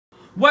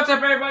What's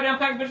up, everybody? I'm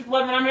Pac Bishop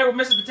 11. I'm here with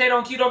Mr. Potato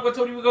and Q-Dog. We're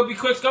going to be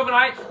quick scoping. All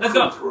right, let's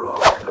go.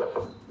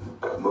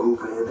 Move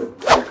in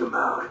and take him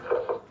out.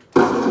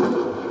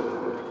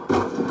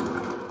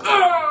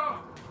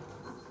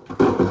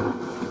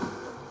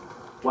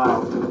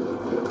 Wow.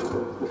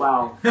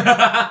 Wow. See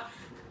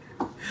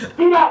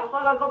that? It's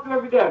like I go through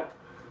every day.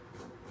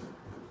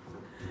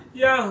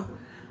 Yo.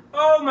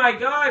 Oh my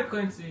God,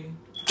 Quincy.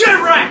 Get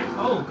it right!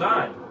 Oh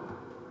God.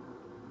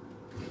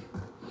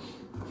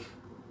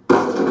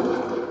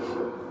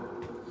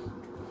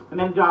 And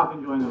then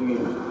Jonathan joins the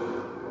game.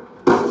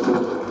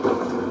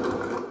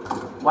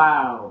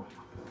 Wow.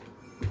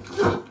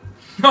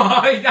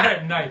 Oh, he got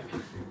a knife.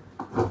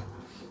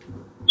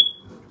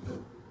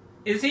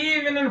 Is he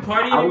even in the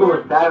party I'm anymore?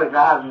 going savage.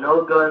 I have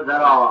no guns at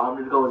all. I'm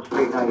just going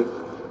straight knife.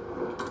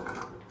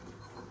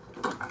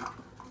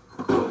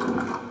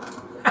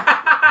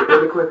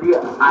 Really quickly,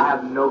 I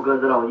have no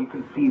guns at all. You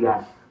can see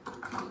that.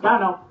 Yeah, I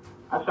know.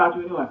 I shot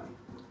you anyway.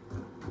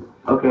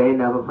 Okay,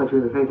 now I'm gonna punch you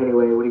in the face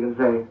anyway. What are you gonna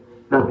say?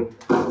 Nothing.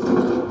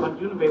 Punch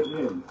you in the face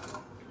again.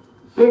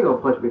 You ain't gonna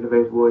punch me in the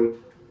face, boy.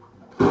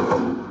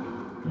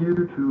 You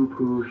too,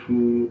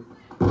 Pushy.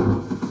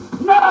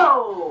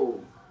 No!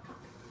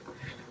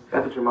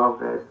 That's what your mom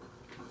said.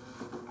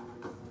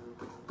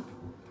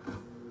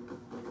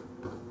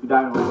 You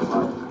died on the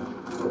fire.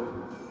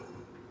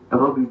 I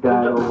hope you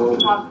died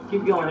on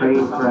Keep going.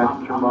 train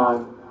crash your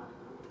mom.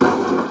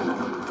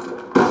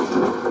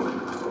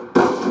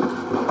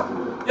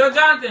 Yo,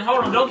 Jonathan,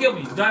 hold on. Don't kill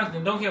me.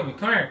 Jonathan, don't kill me.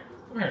 Come here.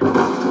 Come here.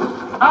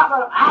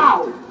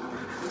 Ow!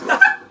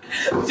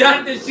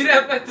 Jonathan, shoot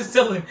up at the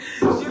ceiling.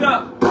 Shoot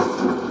up.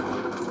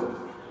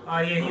 Oh,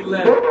 yeah, he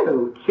left.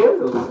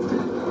 Chill.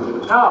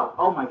 No!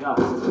 Oh my God.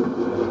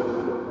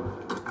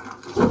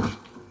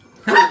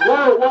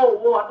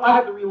 Whoa. I thought I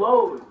had to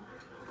reload.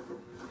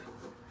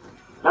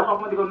 That's why I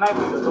wanted to go knife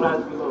you. I thought I had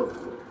to reload.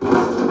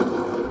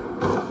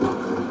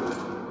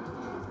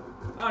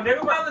 Oh, there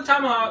go by the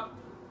tomahawk.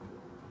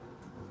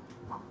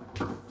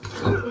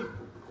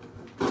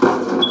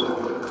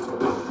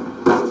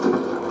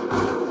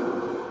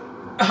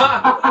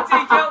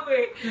 Quincy killed me.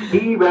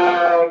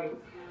 Teabag.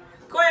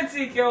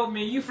 Quincy killed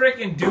me. You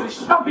freaking douche.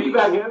 Don't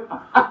teabag him.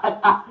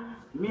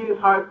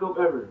 Meanest hard scope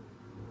ever.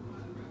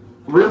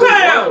 Really?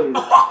 Bam!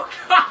 Was. Oh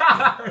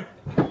God!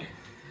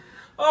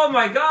 Oh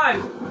my God!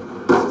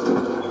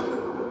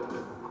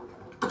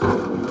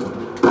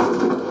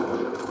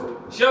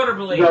 Shoulder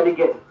blade. You had to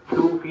get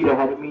 2 feet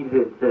ahead of me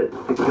to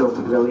kill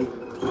me, really?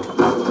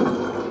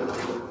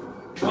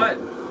 What?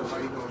 How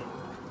you doing?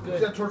 Good.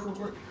 See that torch real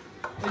quick?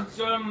 It's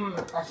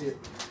I see it.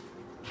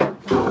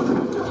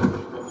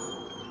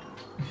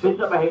 Bitch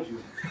up, I hate you.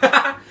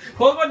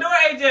 Close my door,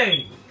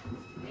 AJ.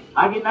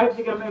 I get knife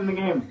to get him in the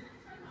game.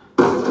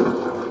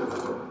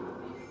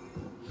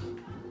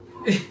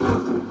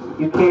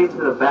 You came to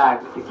the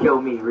back to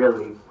kill me,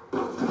 really.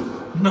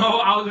 No,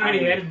 I was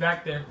already headed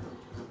back there.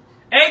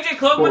 AJ,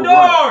 close my For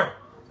door.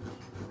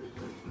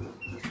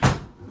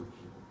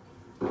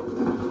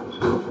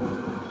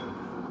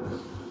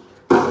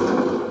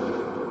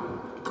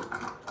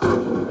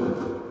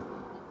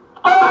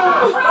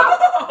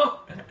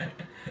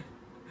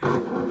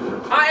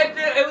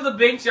 It was a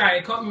big shot.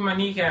 It caught me in my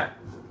kneecap.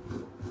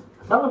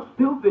 That was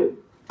stupid.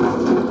 No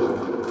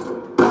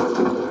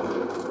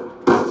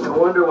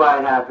wonder why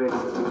it happened.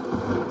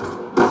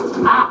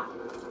 Ah!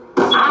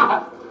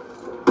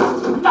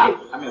 Knife!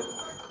 I missed.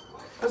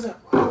 What's that?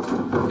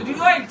 Did you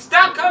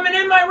stop coming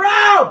in my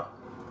room?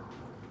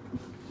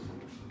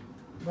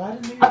 Why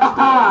didn't you?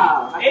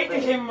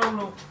 AJ came on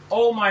the...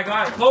 Oh my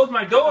God, close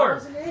my door.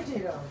 Wasn't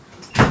AJ though?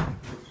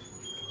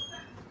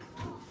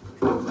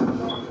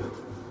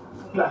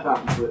 You got shot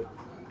in the foot.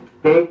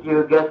 Thank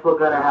you. Guess what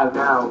we're gonna have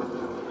now?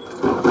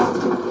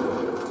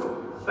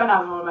 Ben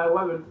has an automatic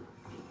weapon.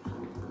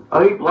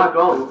 Oh, you blocked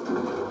all of them.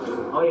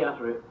 Oh yeah, that's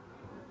right.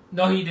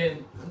 No, he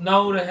didn't.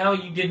 No, the hell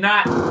you did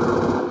not.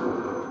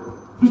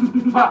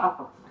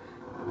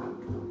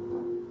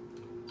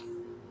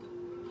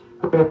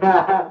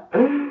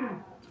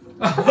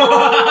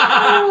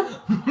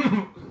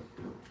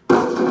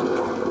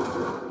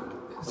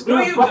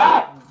 Screw you,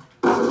 John.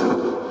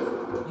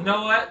 You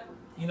know what?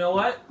 You know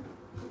what?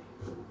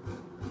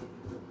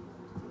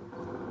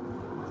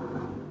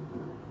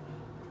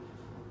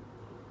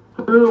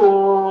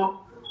 Cool.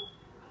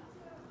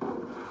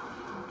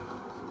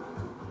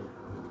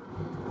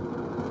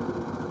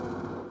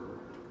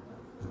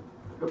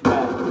 You're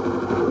bad.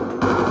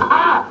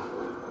 Ah!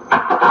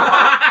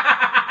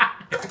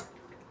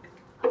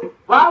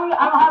 Why are we, I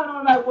don't have an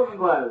automatic weapon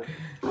glass.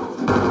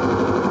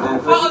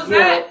 What was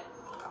that?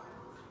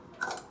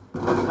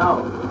 No.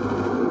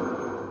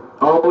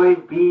 Always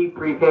be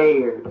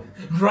prepared.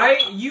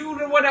 Right? You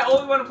the one that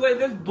always want to play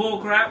this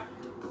bullcrap.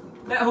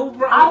 That who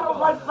brought? I don't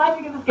like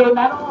fighting in this game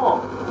at all.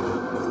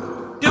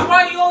 Then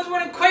why you always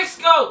want to quick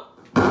scope?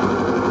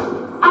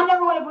 I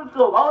never want to put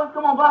scope. I always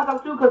come on Black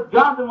Ops 2 because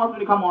Johnson wants me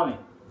to come on it.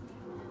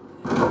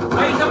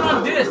 Why you coming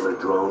on this? Killer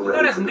drone You know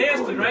ready that's for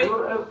nasty, deployment. right?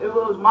 If it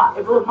was my,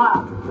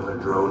 Killer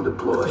drone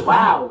deployed.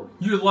 wow.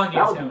 You're lucky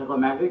That as was hell.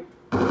 anticlimactic.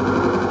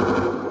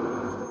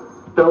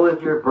 So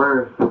is your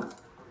birth.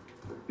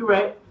 You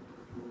right.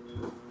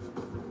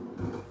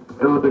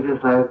 It was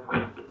just like...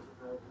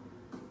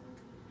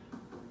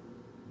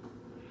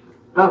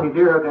 No, he's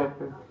here, okay.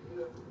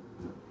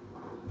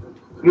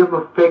 Give him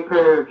a fake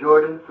pair of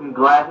Jordans, some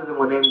glasses, and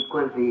one named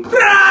Quincy.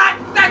 I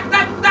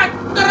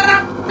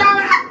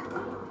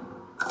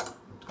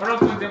don't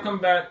think they'll come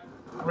back.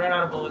 Ran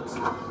out of bullets.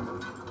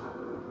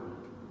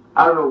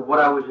 I don't know what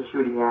I was just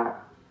shooting at.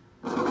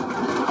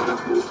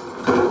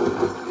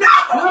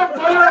 You're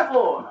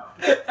terrible!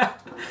 I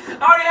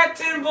already had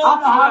 10 I don't know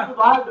bullets how I left.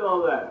 survived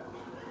all that.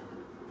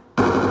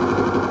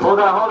 Hold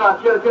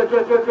on, chill.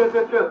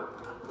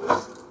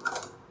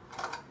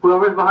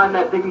 Whoever's behind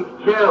that thing needs to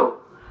chill.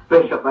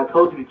 Bishop, I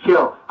told you to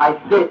chill. I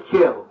said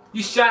chill.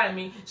 You shot at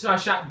me, so I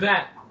shot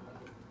back.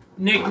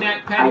 Knick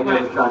knack, I patty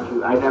never whack. shot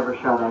you. I never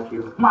shot at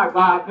you. My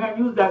God, I can't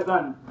use that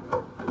gun.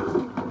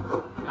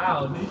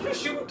 Ow, did you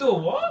just shoot me through a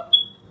wall?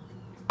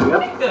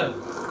 Yep. Nigga.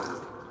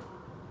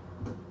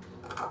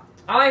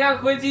 I like how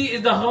Quincy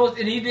is the host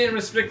and he didn't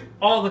restrict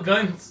all the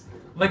guns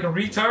like a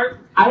retard.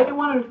 I didn't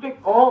want to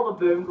restrict all of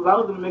them because I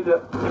was going to make a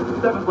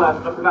MP7 class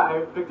and I forgot I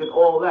restricted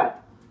all that.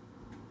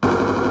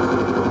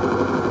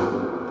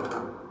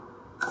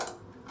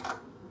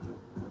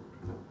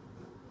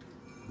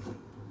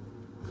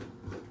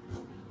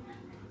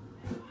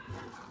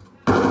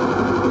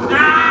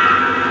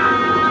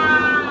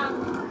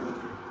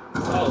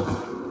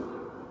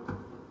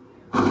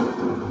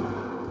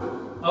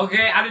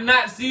 Okay, I did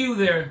not see you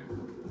there.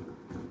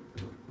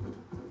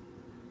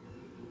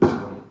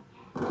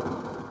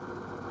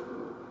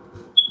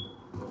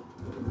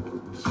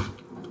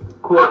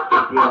 Of course,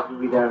 you have to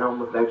be that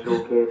homosexual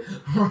kid.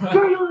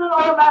 You're using an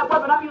automatic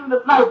weapon, I'm using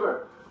the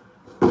sniper.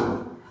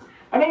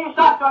 And then you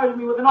shot charging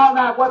me with an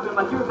automatic weapon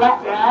like you're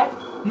that bad.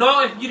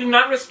 No, if you do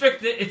not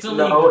restrict it, it's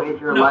illegal. No, it's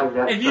your life.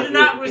 That's if you do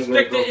not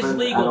restrict it, it's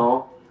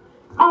legal.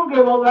 I don't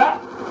care about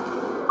that.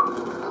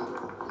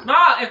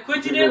 Nah, if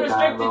Quincy You didn't did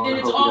die restrict it, alone. then I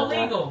it's hope you all don't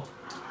die. legal.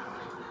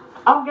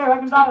 I don't care, I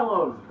can die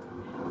alone.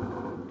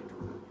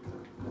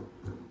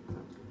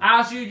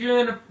 I'll shoot you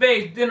in the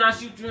face, then I'll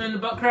shoot you in the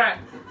butt crack.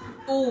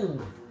 Ooh.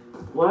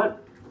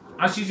 What?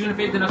 I'll shoot you in the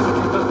face, then I'll shoot you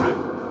in the butt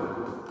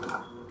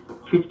crack.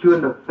 Shoot you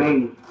in the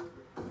face.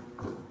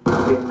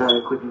 Getting out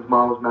of Quincy's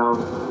mom's mouth.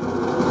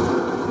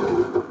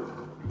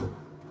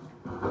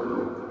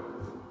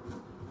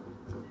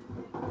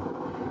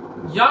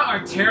 Y'all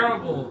are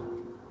terrible.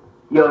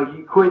 Yo,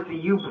 Quincy,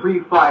 you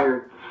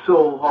pre-fired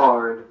so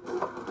hard.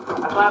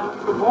 That's why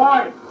you were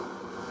born.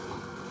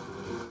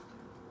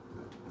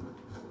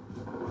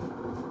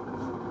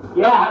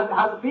 Yeah,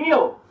 how's it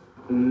feel?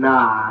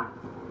 Nah.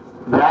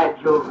 That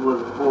joke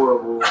was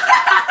horrible.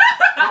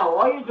 No,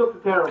 all your jokes are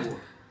terrible.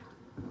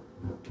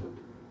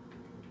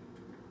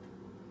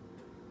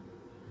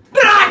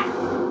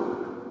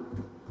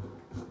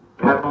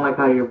 I don't like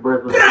how your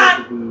birth was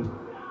supposed to be.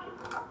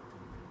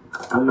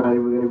 I'm not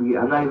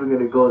even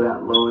gonna go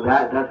that low.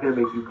 That's gonna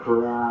make you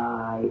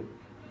cry.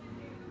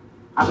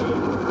 I mean,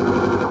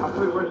 I'm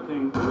pretty worse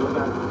thing.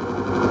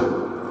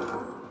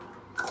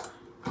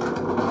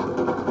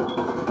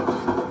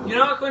 You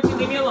know what, Quincy?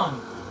 Leave me alone.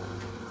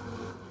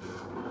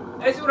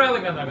 Let's see what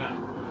other guns I got.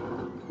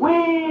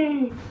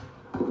 Whee!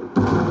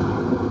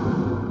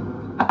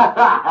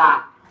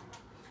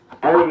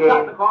 Every I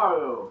got the game. car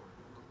though.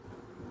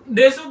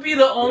 This will be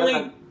the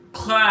only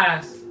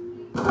class.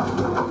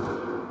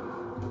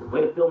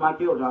 Way to steal my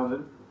kill,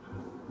 Jonathan.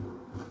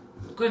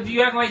 Cause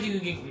you act like you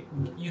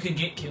could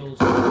get kills.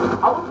 I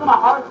was gonna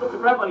hard flip the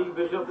crap out of you,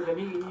 Bishop, and then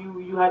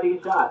you had to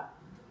get shot.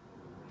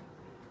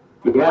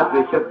 Yeah,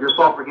 Bishop, your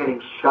fault for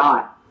getting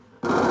shot.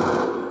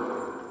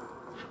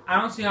 I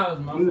don't see how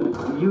it's my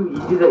fault. You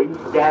did that. You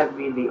stabbed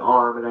me in the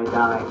arm and I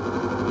died.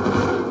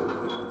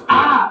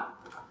 Ah!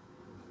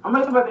 I'm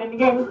not about to end the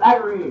game. This is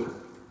aggravating.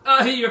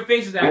 Your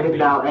face is End it activated.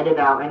 now. End it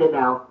now. End it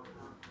now.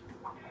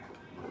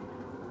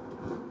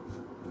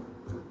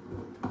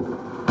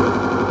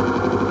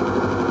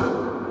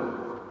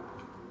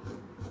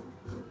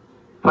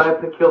 If I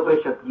have to kill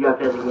Bishop, you have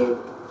to end the game.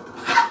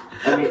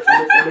 End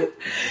it.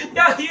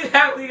 Yeah, you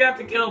actually got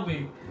to kill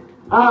me.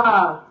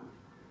 Ah!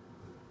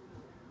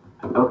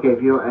 Okay,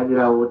 if you don't end it,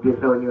 I will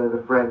disown you as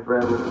a friend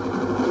forever.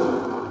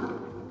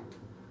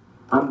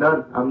 I'm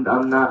done. I'm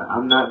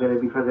not gonna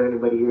be friends with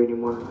anybody here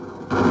anymore.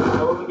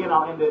 Kill him again,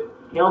 I'll end it.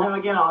 Kill him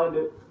again, I'll end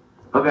it.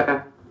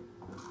 Okay.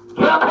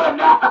 Kill him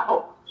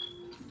now!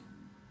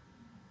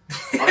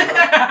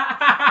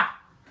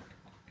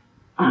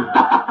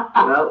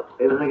 Well,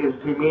 it looks like it's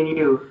between me and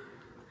you.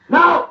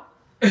 No!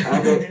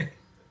 End it.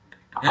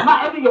 I'm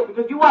not ending it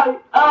because you want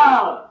it.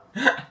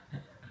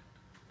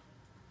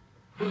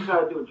 You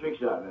try to do a trick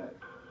shot, man.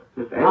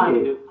 Just I'll end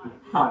end it. it.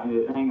 I'll end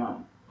it. Hang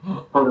on.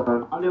 Hold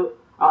on.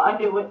 I'll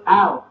end it when.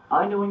 Ow!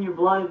 I'll end it when your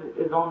blood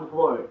is on the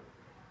floor.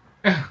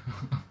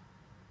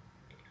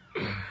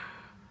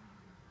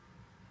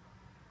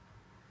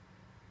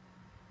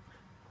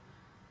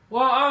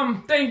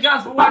 Well, thank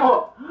God for watching.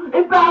 Oh,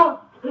 it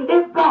bounced!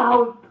 It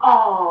bounced!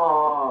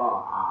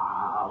 Oh!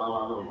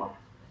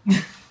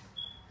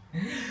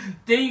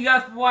 Thank you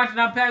guys for watching.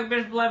 I'm Pack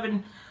Bishop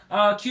 11.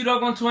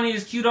 Q-Dog120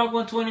 is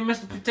Q-Dog120.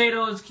 Mr.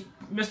 Potato is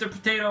Mr.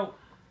 Potato.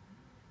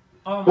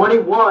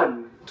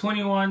 21.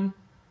 21.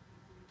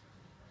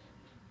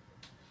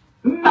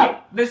 Nice.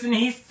 Listen,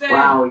 he said.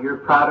 Wow, you're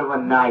proud of a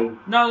knife.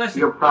 No, listen.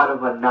 You're proud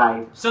of a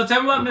knife. So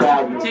tell me what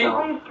Bad Mr.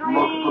 yourself. Potato.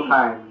 Multiple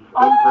times.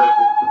 In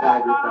person.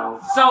 Bad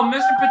yourself. So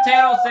Mr.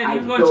 Potato said he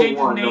was I going to still change his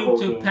won the name whole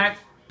to game. Pack I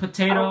don't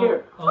Potato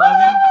care.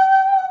 11.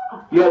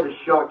 You had the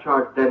short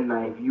charge then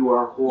knife. You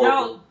are horrible.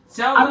 Yo,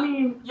 tell I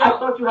mean, yo, I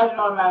thought you had an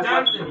automatic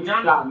weapon. Jonathan, You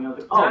Jonathan, shot me. I was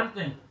like, oh.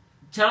 Jonathan,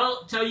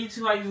 tell you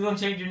two how you was gonna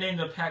change your name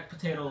to Pack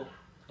Potato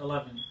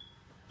 11.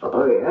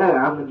 Oh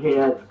yeah, I'm gonna change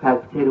that to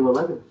Pack Potato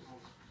 11.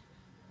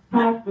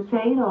 Mashed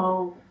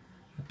potato.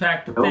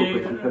 Pack Oh, but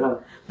you shut Potato.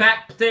 up.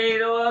 Pack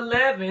Potato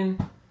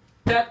 11.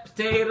 Pack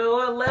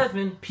Potato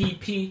 11.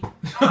 PP.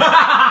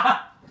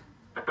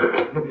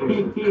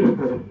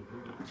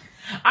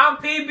 I'm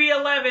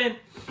PB11.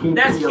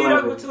 That's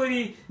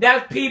Q-Dog120.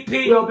 That's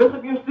PP. Yo,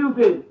 Bishop, you're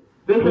stupid.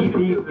 Bishop, you're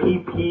stupid.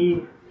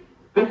 PP.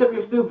 Bishop,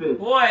 you're stupid.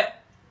 What?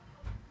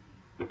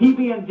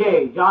 PB and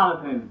J,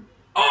 Jonathan.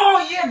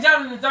 Oh yeah,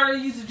 Jonathan started a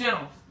YouTube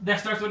channel that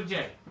starts with a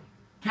J.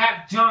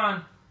 Pack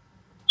John.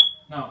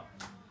 No.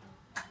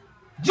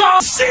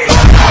 John C.